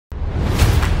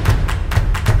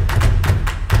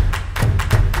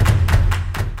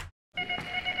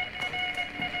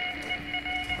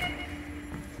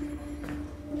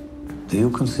you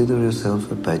consider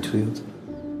yourself a patriot?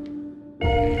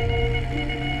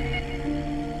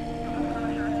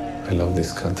 I love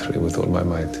this country with all my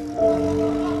might.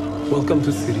 Welcome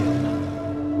to Syria.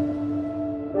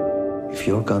 If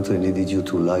your country needed you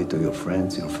to lie to your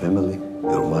friends, your family,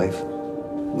 your wife,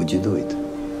 would you do it?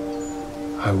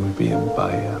 I will be a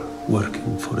buyer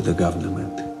working for the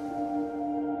government.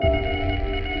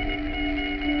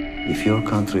 If your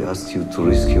country asked you to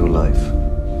risk your life,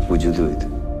 would you do it?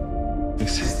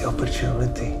 This is the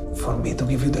opportunity for me to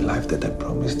give you the life that I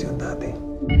promised you, Daddy.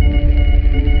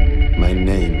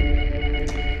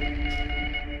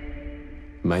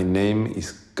 My name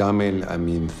is Kamel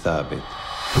Amin Thabit.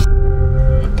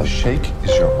 The Sheikh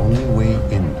is your only way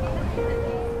in.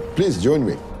 Please join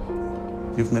me.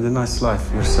 You've made a nice life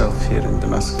for yourself here in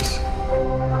Damascus.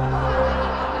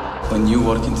 When you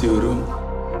walk into your room,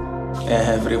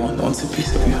 everyone wants a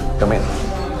piece of you. Come in.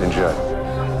 Enjoy.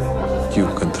 You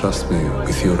can trust me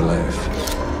with your life.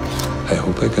 I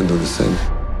hope I can do the same.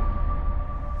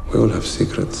 We all have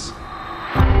secrets.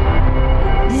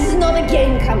 This is not a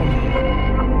game, Kamel.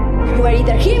 You are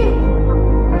either him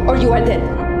or you are dead.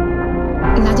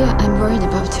 Nadia, I'm worried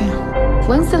about you.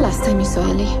 When's the last time you saw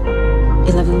Ellie?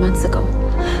 11 months ago.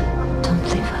 Don't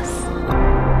leave us.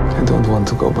 I don't want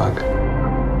to go back.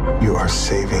 You are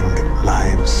saving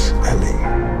lives, Ellie.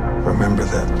 Remember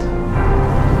that.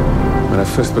 When I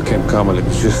first became Kamel, it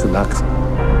was just an act.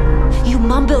 You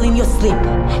mumble in your sleep.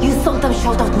 You sometimes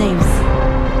shout out names.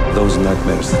 Those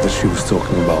nightmares that she was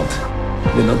talking about,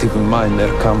 they're not even mine,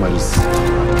 they're Kamel's.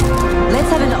 Let's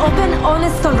have an open,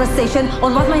 honest conversation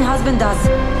on what my husband does.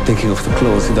 Taking off the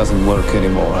clothes, he doesn't work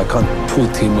anymore. I can't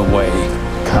put him away.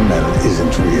 Kamel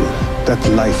isn't real. That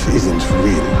life isn't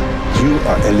real. You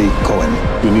are Ellie Cohen.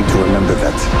 You need to remember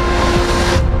that.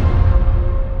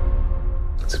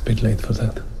 It's a bit late for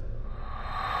that.